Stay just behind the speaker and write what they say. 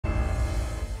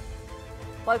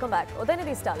Welcome back.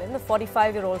 Udhayanidhi Stalin, the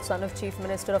 45-year-old son of Chief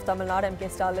Minister of Tamil Nadu, M.K.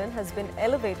 Stalin, has been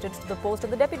elevated to the post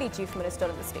of the Deputy Chief Minister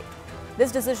of the state.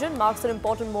 This decision marks an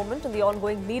important moment in the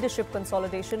ongoing leadership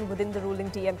consolidation within the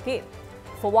ruling DMK.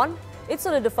 For one, it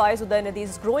solidifies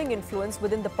Udhayanidhi's growing influence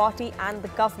within the party and the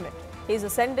government. His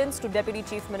ascendance to Deputy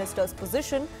Chief Minister's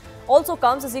position also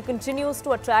comes as he continues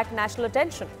to attract national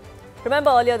attention.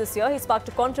 Remember, earlier this year, he sparked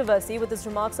a controversy with his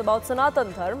remarks about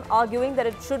Sanatan Dharma, arguing that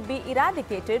it should be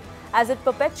eradicated as it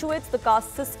perpetuates the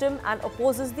caste system and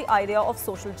opposes the idea of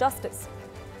social justice.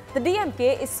 The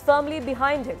DMK is firmly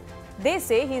behind him. They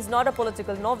say he is not a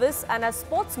political novice, and as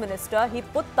sports minister, he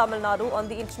put Tamil Nadu on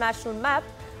the international map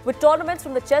with tournaments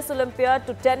from the chess Olympiad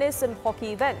to tennis and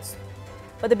hockey events.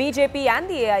 But the BJP and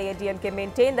the AIADMK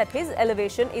maintain that his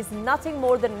elevation is nothing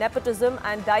more than nepotism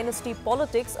and dynasty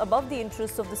politics above the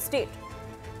interests of the state.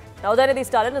 Now, Udhayanidhi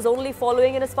Stalin is only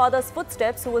following in his father's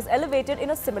footsteps, who was elevated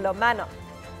in a similar manner.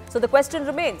 So the question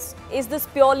remains, is this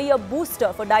purely a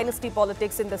booster for dynasty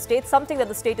politics in the state, something that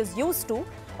the state is used to,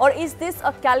 or is this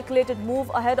a calculated move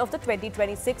ahead of the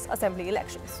 2026 assembly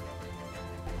elections?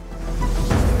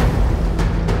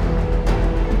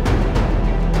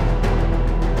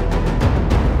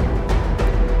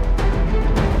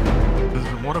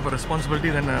 More of a responsibility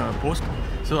than a post,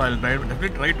 so I'll definitely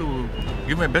try to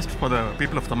give my best for the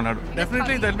people of Tamil Nadu.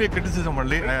 Definitely there will be a criticism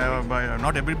only,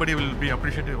 not everybody will be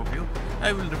appreciative of you.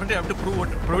 I will definitely have to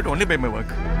prove it only by my work.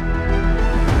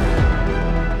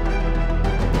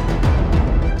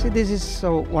 See, this is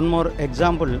one more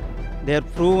example. They are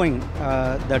proving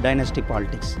the dynasty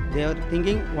politics. They are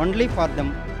thinking only for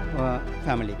them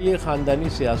family. ये खानदानी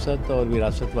सियासत और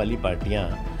विरासत वाली पार्टियां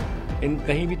इन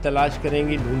कहीं भी तलाश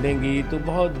करेंगी, ढूंढेंगी, तो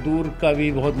बहुत दूर का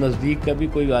भी, बहुत नज़दीक का भी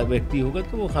कोई व्यक्ति होगा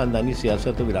तो वो खानदानी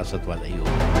सियासत और विरासत वाला ही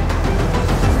होगा.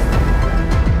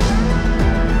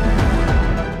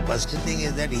 First thing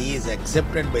is that he is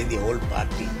accepted by the whole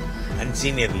party and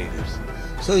senior leaders.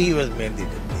 So he was made the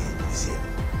deputy this year.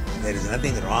 There is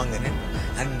nothing wrong in it,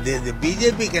 and the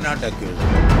BJP cannot accuse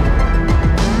him.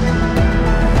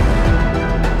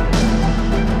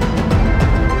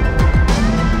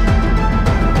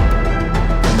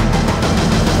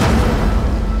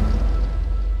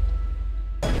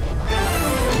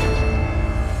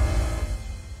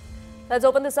 Let's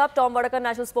open this up. Tom Vadakar,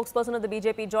 national spokesperson of the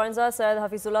BJP, joins us. Syed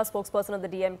Hafizullah, spokesperson of the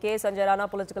DMK. Sanjay Rana,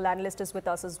 political analyst, is with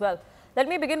us as well. Let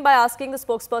me begin by asking the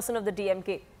spokesperson of the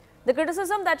DMK. The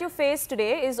criticism that you face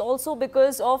today is also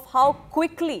because of how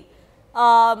quickly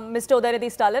Mr.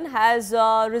 Udhayanidhi Stalin has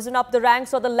risen up the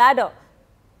ranks or the ladder.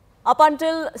 Up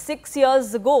until 6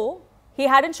 years ago, he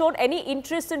hadn't shown any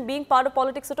interest in being part of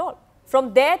politics at all.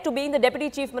 From there to being the Deputy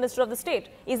Chief Minister of the state,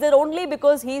 is it only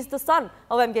because he is the son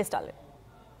of M.K. Stalin?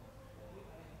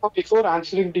 Before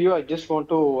answering to you, I just want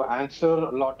to answer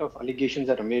a lot of allegations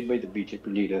that are made by the BJP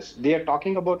leaders. They are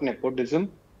talking about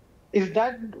nepotism. Is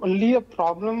that only a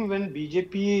problem when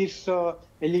BJP is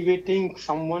elevating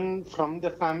someone from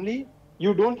the family?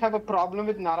 You don't have a problem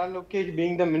with Nara Lokesh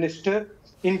being the minister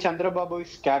in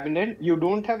Chandrababu's cabinet. You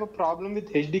don't have a problem with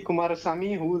H.D.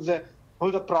 Kumarasamy, who's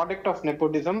a product of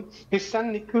nepotism. His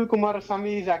son Nikhil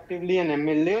Kumarasamy is actively an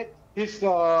MLA. His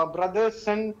brother's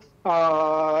son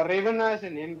Ravana is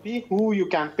an MP who you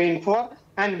campaign for,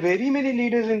 and very many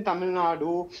leaders in Tamil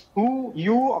Nadu who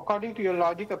you, according to your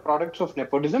logic, are products of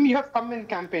nepotism. You have come and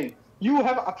campaign. You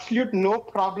have absolute no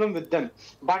problem with them.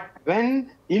 But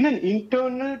when in an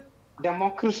internal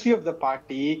democracy of the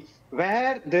party,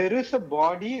 where there is a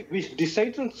body which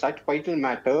decides on such vital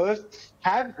matters,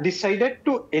 have decided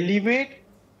to elevate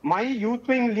my youth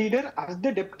wing leader as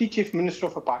the Deputy Chief Minister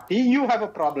of a party, you have a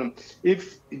problem.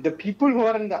 If the people who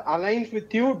are in the alliance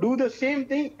with you do the same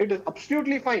thing, it is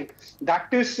absolutely fine.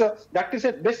 That is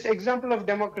a best example of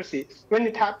democracy. When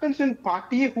it happens in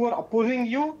party who are opposing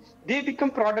you, they become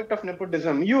product of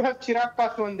nepotism. You have Chirag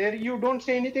Paswan there, you don't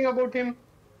say anything about him.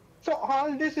 So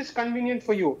all this is convenient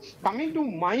for you. Coming to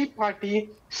my party,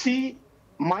 see,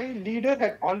 my leader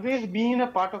had always been a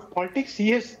part of politics. He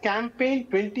has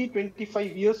campaigned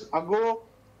 25 years ago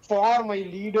for my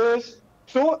leaders.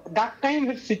 So that time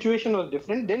his situation was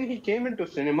different. Then he came into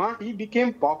cinema, he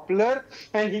became popular,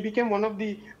 and he became one of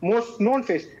the most known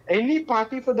faces. Any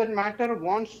party for that matter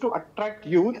wants to attract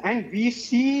youth, and we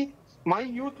see my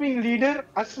youth wing leader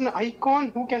as an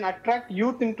icon who can attract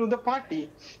youth into the party.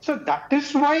 So that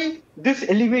is why this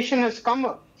elevation has come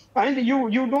up. And you're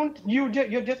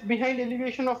just behind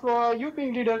elevation of youth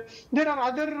wing leader. There are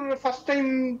other first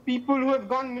time people who have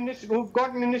got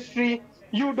ministry.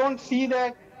 You don't see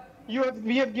that.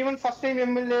 we have given first-time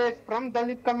MLAs from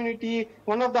Dalit community,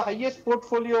 one of the highest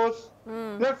portfolios.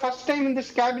 The first time in this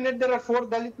cabinet there are 4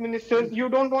 Dalit ministers. You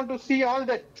don't want to see all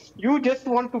that. You just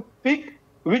want to pick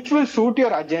which will suit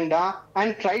your agenda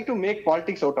and try to make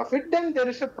politics out of it. Then there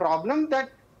is a problem that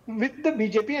with the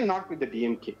BJP and not with the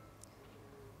DMK.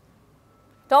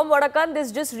 Tom Vadakan,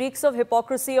 this just reeks of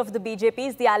hypocrisy of the BJP,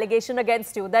 is the allegation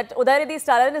against you that Udhayanidhi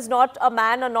Stalin is not a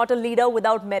man or not a leader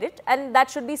without merit, and that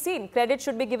should be seen. Credit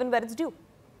should be given where it's due.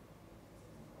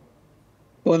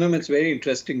 Poonam, it's very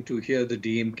interesting to hear the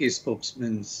DMK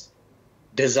spokesman's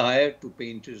desire to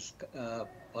paint his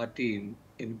party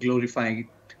in glorifying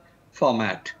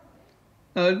format.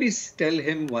 Now, let me tell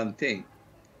him one thing,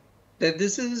 that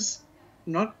this is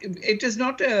not, it is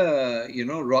not a,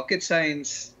 rocket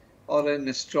science or an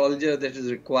astrologer that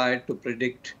is required to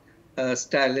predict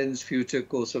Stalin's future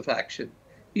course of action.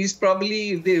 He's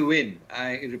probably, if they win,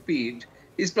 I repeat,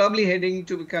 he's probably heading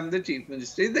to become the chief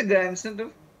minister. He's the grandson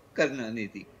of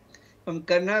Karunanidhi. From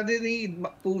Karunanidhi, it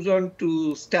moves on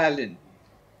to Stalin.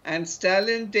 And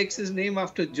Stalin takes his name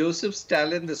after Joseph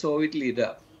Stalin, the Soviet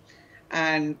leader.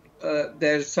 And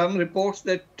there's some reports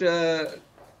that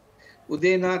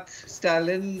Udhayanidhi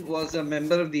Stalin was a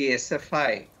member of the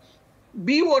SFI.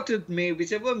 Be what it may,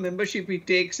 whichever membership he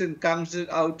takes and comes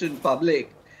out in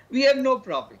public, we have no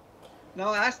problem.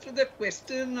 Now, as to the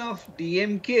question of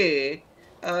DMK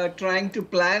trying to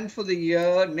plan for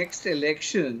the next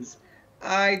elections,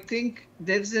 I think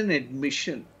there's an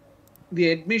admission.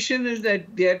 The admission is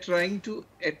that they are trying to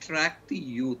attract the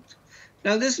youth.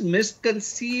 Now, this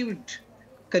misconceived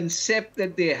concept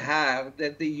that they have,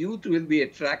 that the youth will be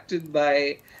attracted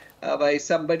by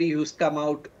somebody who's come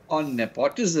out on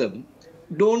nepotism,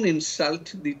 don't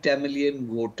insult the Tamilian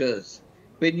voters.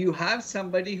 When you have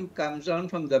somebody who comes on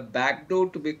from the back door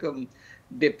to become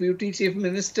deputy chief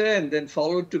minister and then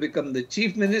followed to become the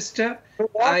chief minister. But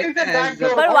why do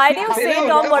you say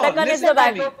Tom Vadakan is the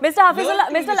back door? Mr.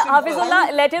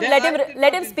 Hafizullah,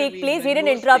 let him speak, please. He didn't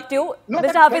interrupt you.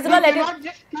 Mr. Hafizullah, let him.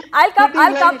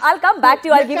 I'll come back to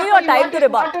you. I'll give you your time to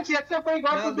rebut.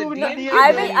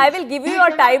 I will give you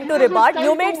your time to rebut.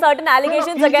 You made certain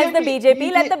allegations against the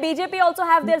BJP. Let the BJP also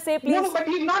have their say, please. No, but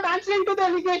he's not answering to the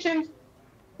allegations.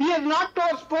 He has not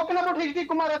spoken about H.D.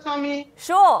 Kumaraswamy.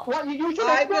 Sure. Well, you should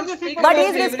but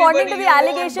he's responding to the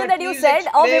allegation that you said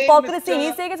of hypocrisy.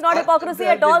 He's saying it's not hypocrisy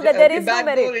at all, that there is no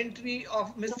merit. Entry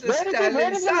of Mr.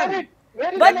 Stalin's son.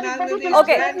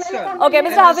 Okay,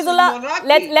 Mr. Hafizullah,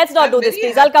 let's not do this,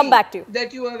 please. I'll come back to you.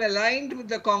 That you have aligned with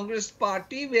the Congress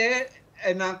party where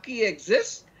anarchy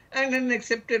exists and an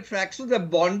accepted fact. So the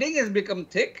bonding has become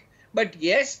thick. But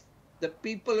yes, the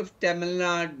people of Tamil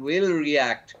Nadu will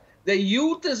react. The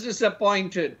youth is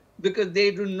disappointed because they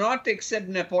do not accept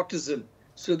nepotism.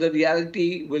 So the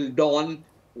reality will dawn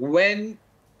when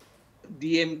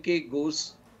DMK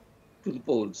goes to the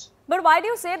polls. But why do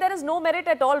you say there is no merit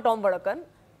at all, Tom Vadakan?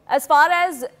 As far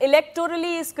as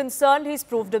electorally is concerned, he's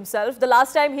proved himself. The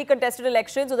last time he contested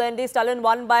elections, Udhayanidhi Stalin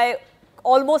won by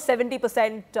almost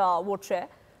 70% vote share.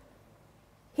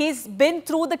 He's been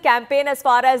through the campaign as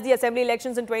far as the assembly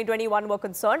elections in 2021 were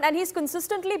concerned, and he's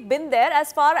consistently been there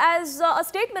as far as a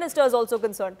state minister is also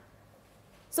concerned.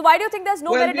 So why do you think there's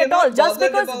no merit at all? Just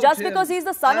because he's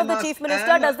the son of the chief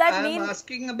minister, does that mean? I'm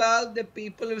asking about the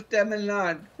people of Tamil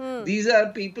Nadu. These are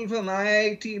people from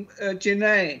IIT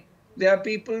Chennai. They are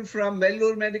people from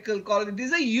Vellore Medical College.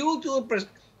 These are youth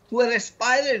who are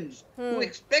aspirants, who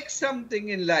expect something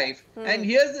in life. And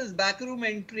here's this backroom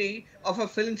entry of a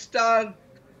film star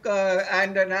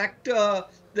and an actor.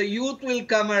 The youth will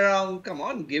come around. Come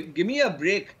on, give me a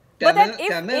break. But then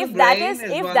if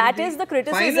that is the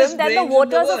criticism, then the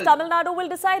voters of Tamil Nadu will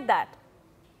decide that.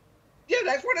 Yeah,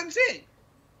 that's what I'm saying.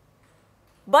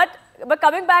 But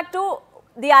coming back to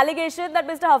the allegation that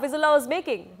Mr. Hafizullah was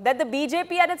making, that the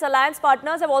BJP and its alliance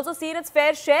partners have also seen its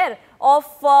fair share of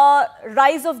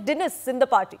rise of Dynasty in the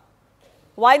party.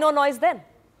 Why no noise then?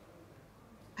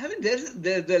 I mean,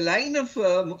 the line of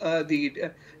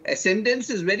the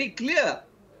ascendance is very clear.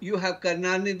 You have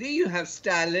Karunanidhi, you have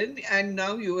Stalin, and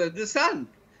now you have the son.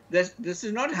 This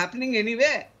is not happening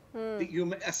anywhere.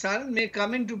 A son may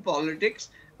come into politics.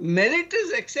 Merit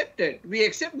is accepted. We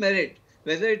accept merit.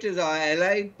 Whether it is our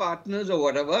allied partners or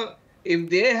whatever,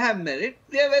 if they have merit,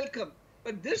 they are welcome.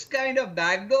 But this kind of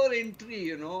backdoor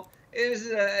entry,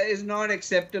 is not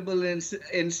acceptable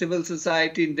in civil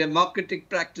society, in democratic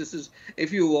practices.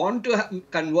 If you want to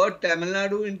convert Tamil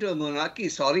Nadu into a monarchy,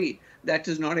 sorry, that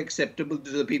is not acceptable to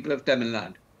the people of Tamil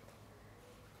Nadu.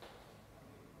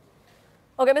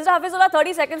 Okay, Mr. Hafizullah,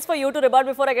 30 seconds for you to rebut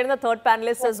before I get in the third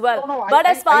panelist as well. No, but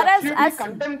as far as I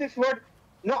condemn this word.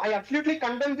 No, I absolutely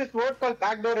condemn this word called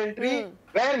backdoor entry,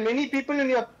 where many people in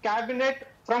your cabinet,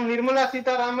 from Nirmala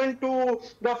Sitharaman to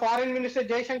the Foreign Minister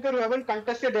Jaishankar, who haven't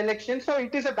contested elections. So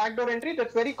it is a backdoor entry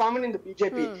that's very common in the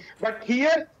BJP. But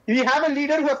here we have a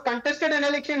leader who has contested an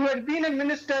election, who has been a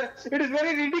minister. It is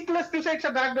very ridiculous to say it's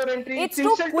a backdoor entry. It's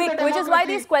too quick, which is why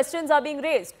these questions are being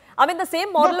raised. I mean, the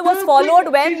same model was too followed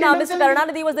quick. when See, Mr.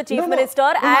 Karunanidhi was the chief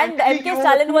minister and MK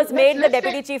Stalin was made the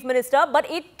deputy chief minister. But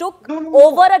it took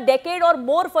over a decade or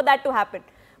more for that to happen,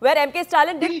 where MK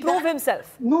Stalin did prove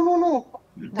himself. No.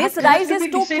 This rise is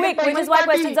too quick, which is why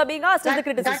questions are being asked, is the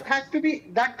criticism.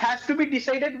 That has to be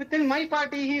decided within my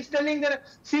party. He is telling that,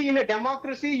 see, in a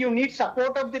democracy, you need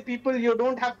support of the people. You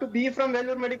don't have to be from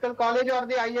Vellore Medical College or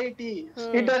the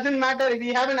IIT. It doesn't matter. If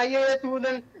we have an IAS who's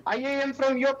an IIM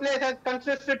from your place has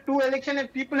contested 2 elections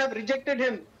and people have rejected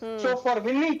him. So for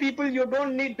winning people, you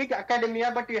don't need big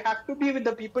academia, but you have to be with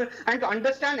the people and to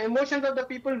understand emotions of the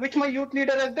people, which my youth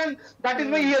leader has done. That is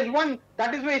why he has won.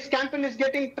 That is why his campaign is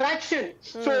getting traction.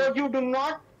 So you do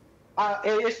not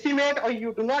estimate or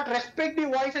you do not respect the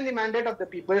voice and the mandate of the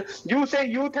people. You say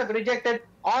youth have rejected.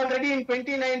 Already in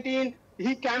 2019,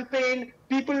 he campaigned.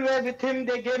 People were with him.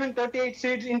 They gave him 38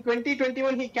 seats. In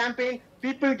 2021, he campaigned.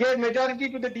 People gave majority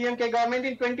to the DMK government.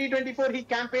 In 2024, he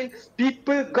campaigned.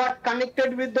 People got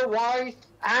connected with the voice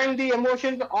and the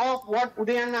emotions of what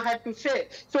Udhayanidhi had to say.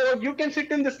 So you can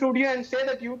sit in the studio and say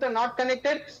that youth are not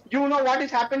connected. You know what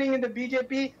is happening in the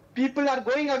BJP. People are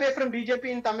going away from BJP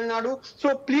in Tamil Nadu.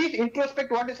 So please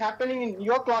introspect what is happening in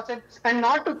your closet and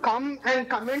not to come and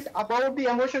comment about the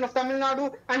emotion of Tamil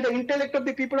Nadu and the intellect of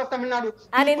the people of Tamil Nadu.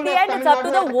 And in the end, it's up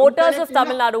to the voters of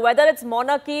Tamil Nadu. Whether it's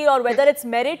monarchy or whether it's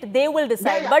merit, they will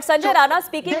decide. But Sanjay Rana,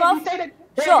 speaking of...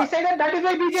 Sure. That is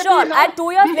why BJP sure. And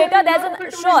 2 years later,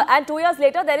 and 2 years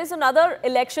later, there is another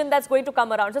election that's going to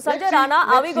come around. So Sanjay Rana,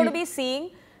 are we going to be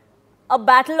seeing a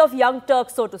battle of young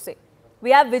Turks, so to say?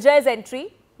 We have Vijay's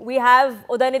entry. We have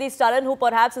Udhayanidhi Stalin, who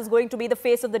perhaps is going to be the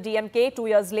face of the DMK 2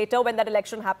 years later when that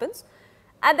election happens.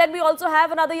 And then we also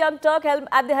have another young Turk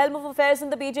at the helm of affairs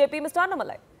in the BJP, Mr.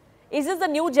 Annamalai. Is this the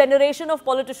new generation of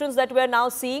politicians that we are now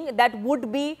seeing that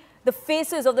would be the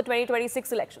faces of the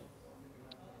 2026 election?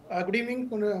 Good evening,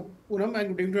 Poonam, and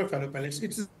good evening to our fellow panelists.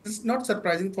 It's not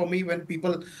surprising for me when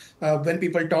people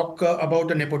talk about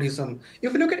the nepotism.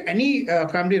 If you look at any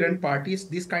family-run parties,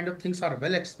 these kind of things are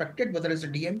well expected. Whether it's a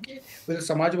DMK, whether it's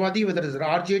Samajwadi, whether it's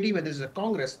RJD, whether it's a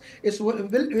Congress,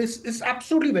 it's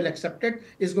absolutely well accepted.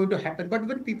 Is going to happen. But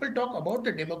when people talk about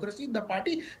the democracy in the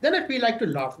party, then I feel like to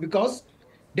laugh, because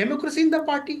democracy in the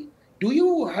party. Do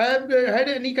you have had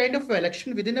any kind of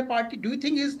election within a party? Do you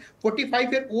think he's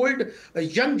 45-year-old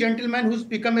young gentleman who's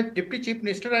become a deputy chief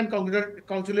minister and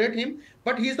congratulate him?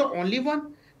 But he's the only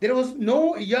one. There was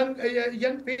no young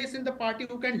face in the party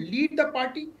who can lead the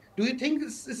party. Do you think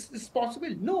it's possible?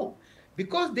 No,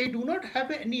 because they do not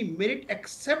have any merit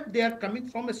except they are coming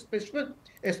from a special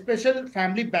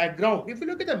family background. If you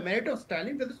look at the merit of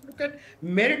Stalin, whether you look at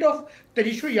merit of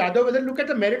Tejashwi Yadav, whether you look at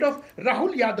the merit of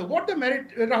Rahul Yadav,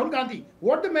 Rahul Gandhi,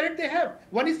 what the merit they have?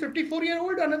 One is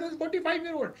 54-year-old, another is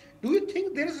 45-year-old. Do you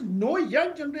think there is no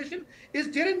young generation? Is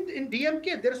there in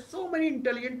DMK? There are so many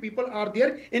intelligent people are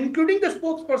there, including the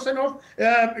spokesperson of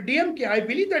DMK. I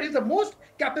believe that is the most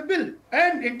capable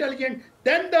and intelligent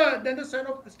than the son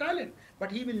of Stalin.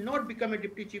 But he will not become a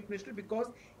deputy chief minister because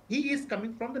he is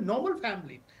coming from the normal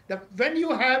family. When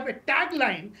you have a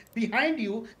tagline behind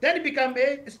you, then you become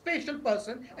a special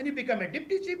person and you become a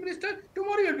deputy chief minister.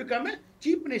 Tomorrow you will become a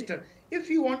chief minister.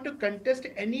 If you want to contest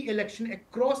any election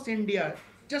across India,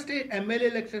 just an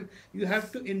MLA election, you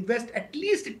have to invest at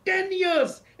least 10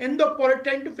 years in the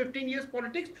 10 to 15 years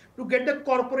politics to get the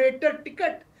corporator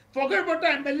ticket. Forget about the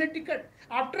MLA ticket.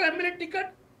 After MLA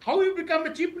ticket, how you become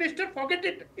a chief minister, forget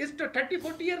it. It's the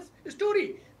 30-40 years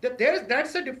story.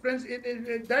 That's the difference.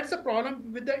 That's the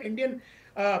problem with the Indian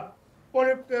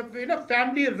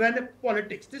family-run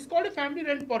politics. This is called a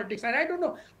family-run politics. And I don't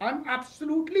know. I'm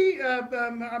absolutely,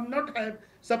 I'm not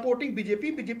supporting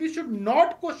BJP. BJP should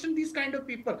not question these kind of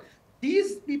people.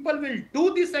 These people will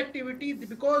do this activity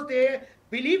because they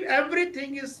believe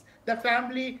everything is the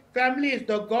family. Family is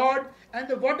the God. And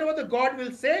whatever the God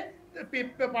will say,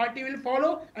 the party will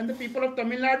follow, and the people of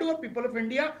Tamil Nadu or people of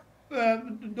India,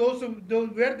 those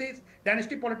where this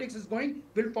dynasty politics is going,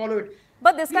 will follow it.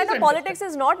 But this kind of politics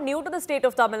is not new to the state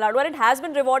of Tamil Nadu, and it has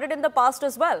been rewarded in the past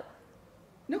as well.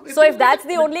 No, so if that's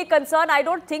the only concern, I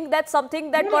don't think that's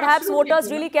something that perhaps voters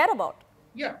really care about.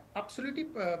 Yeah, absolutely,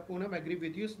 Poonam, I agree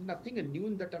with you. It's nothing new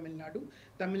in the Tamil Nadu.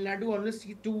 Tamil Nadu only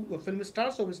see two film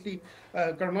stars, obviously,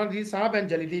 Karunanidhi Saab and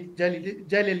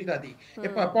Jayalalitha Di.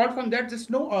 Apart from that, there's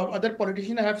no other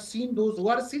politician I have seen those who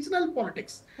are seasonal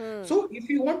politics. So, if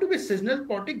you want to be seasonal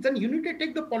politics, then you need to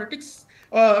take the politics,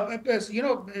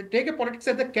 take a politics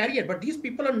as a career. But these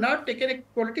people are not taking a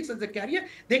politics as a career.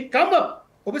 They come up.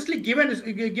 Obviously, given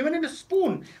in a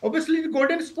spoon. Obviously, the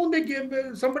golden spoon they give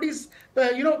somebody's,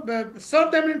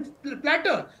 serve them in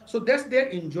platter. So that's they're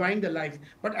enjoying the life.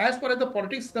 But as far as the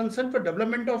politics is concerned, for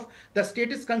development of the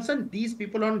state is concerned, these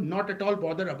people are not at all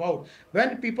bothered about.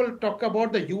 When people talk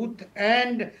about the youth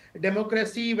and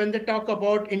democracy, when they talk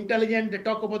about intelligence, they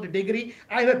talk about the degree.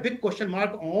 I have a big question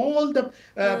mark. All the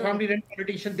family-run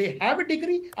politicians, they have a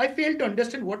degree. I fail to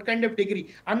understand what kind of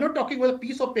degree. I'm not talking about a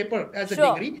piece of paper as a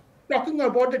degree. Talking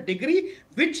about the degree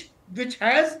which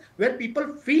has where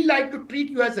people feel like to treat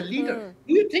you as a leader.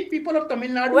 Do you think people of Tamil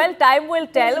Nadu? Well, time will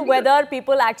tell whether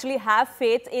people actually have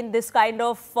faith in this kind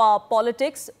of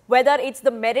politics, whether it's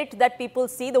the merit that people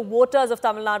see, the voters of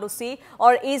Tamil Nadu see,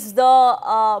 or is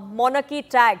the monarchy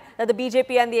tag that the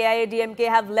BJP and the AIADMK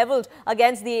have leveled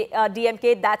against the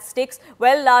DMK that sticks.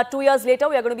 Well, 2 years later,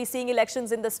 we are going to be seeing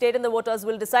elections in the state and the voters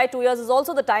will decide. 2 years is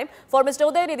also the time for Mr.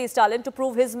 Udhayanidhi Stalin to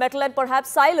prove his mettle and perhaps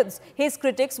silence his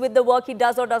critics with the work he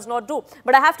does or does not do.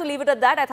 But I have to leave it at that.